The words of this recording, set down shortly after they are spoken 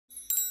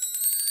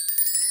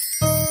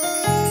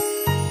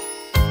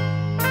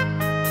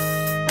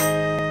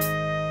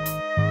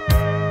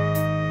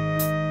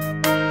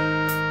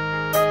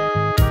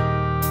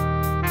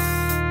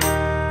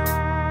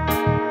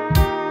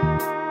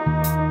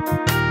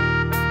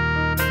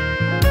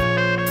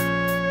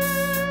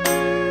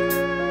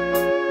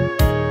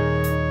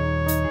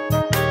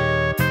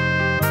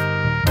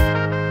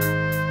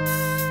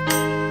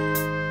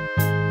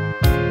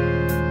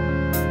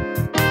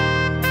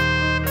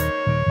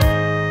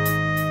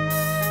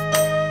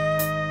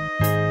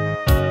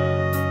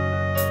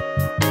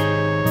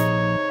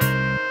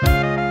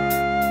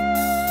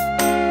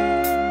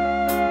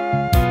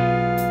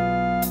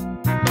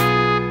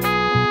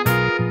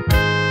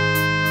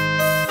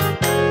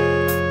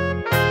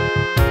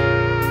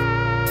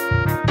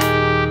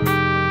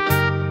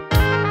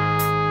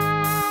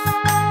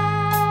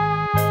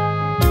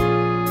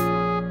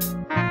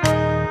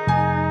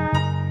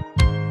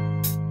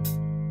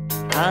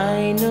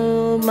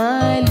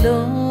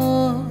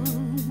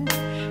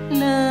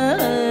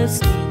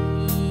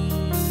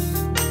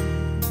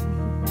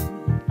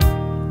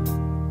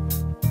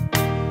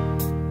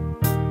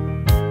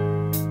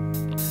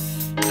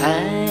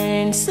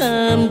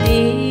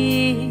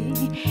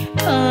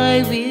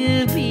I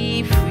will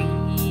be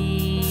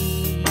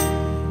free.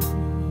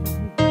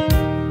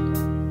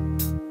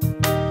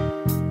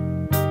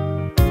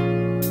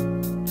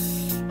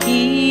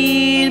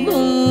 He'll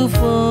move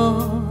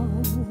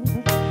all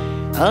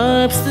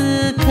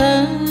obstacles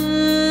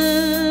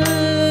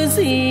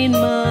in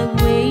my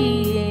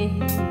way.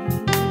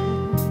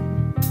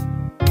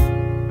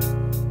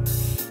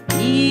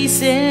 He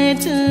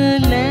set a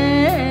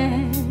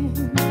lamp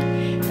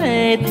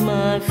at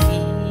my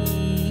feet.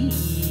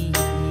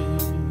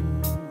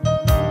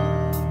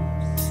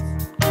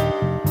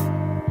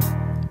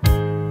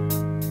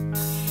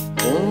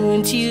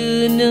 Don't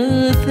you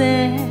know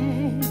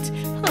that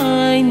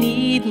I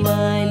need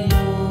my Lord?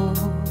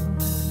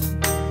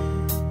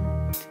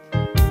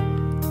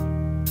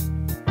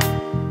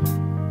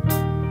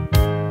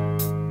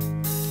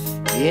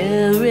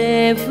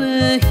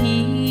 Wherever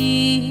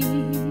He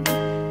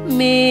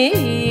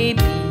may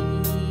be,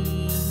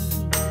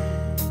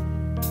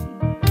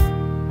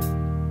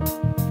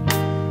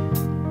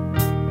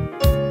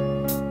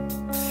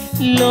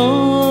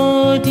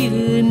 Lord,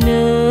 you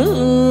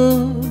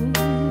know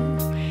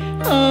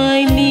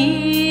I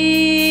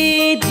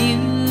need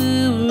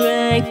you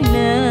right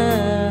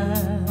now.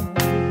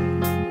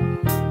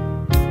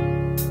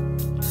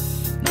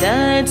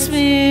 That's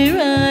where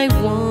I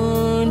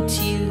want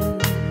you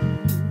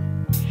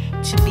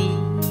to be.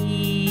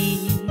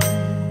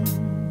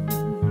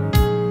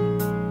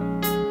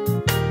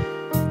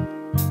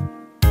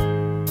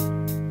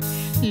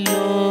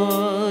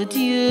 Lord,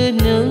 you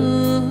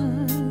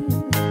know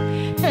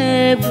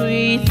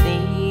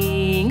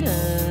everything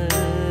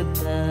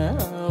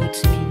about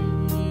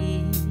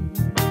me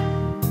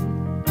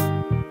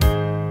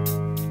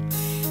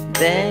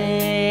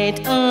that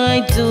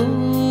I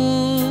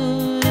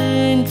don't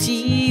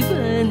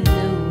even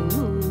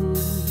know.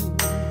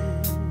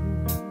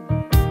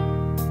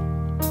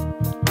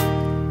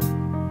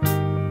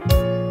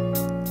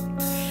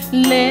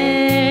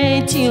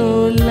 Let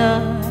your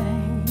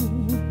light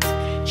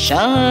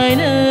shine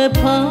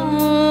upon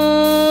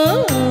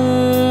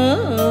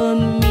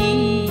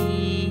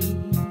me,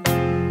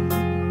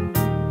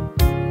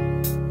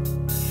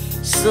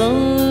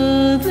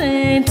 so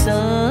that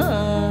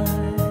I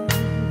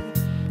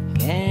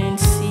can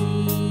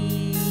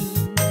see.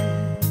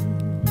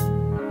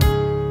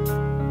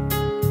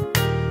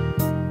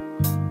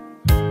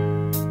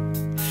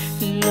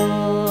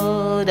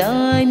 Lord,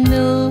 I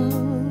know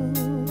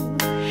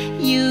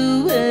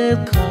you will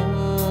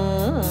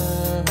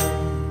come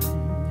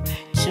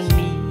to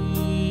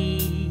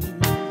me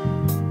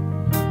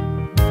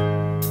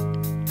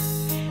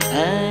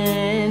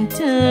and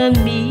tell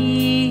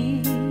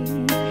me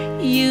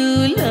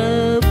you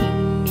love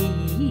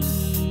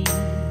me.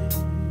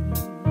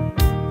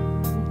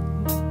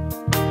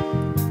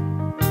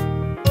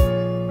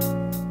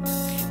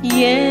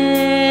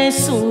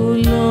 Yes, oh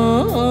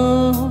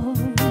Lord,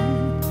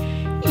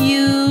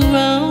 you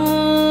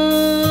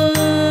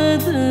are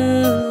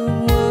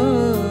the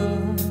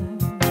one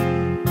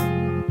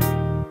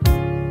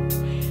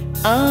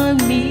I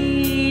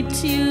need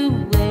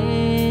to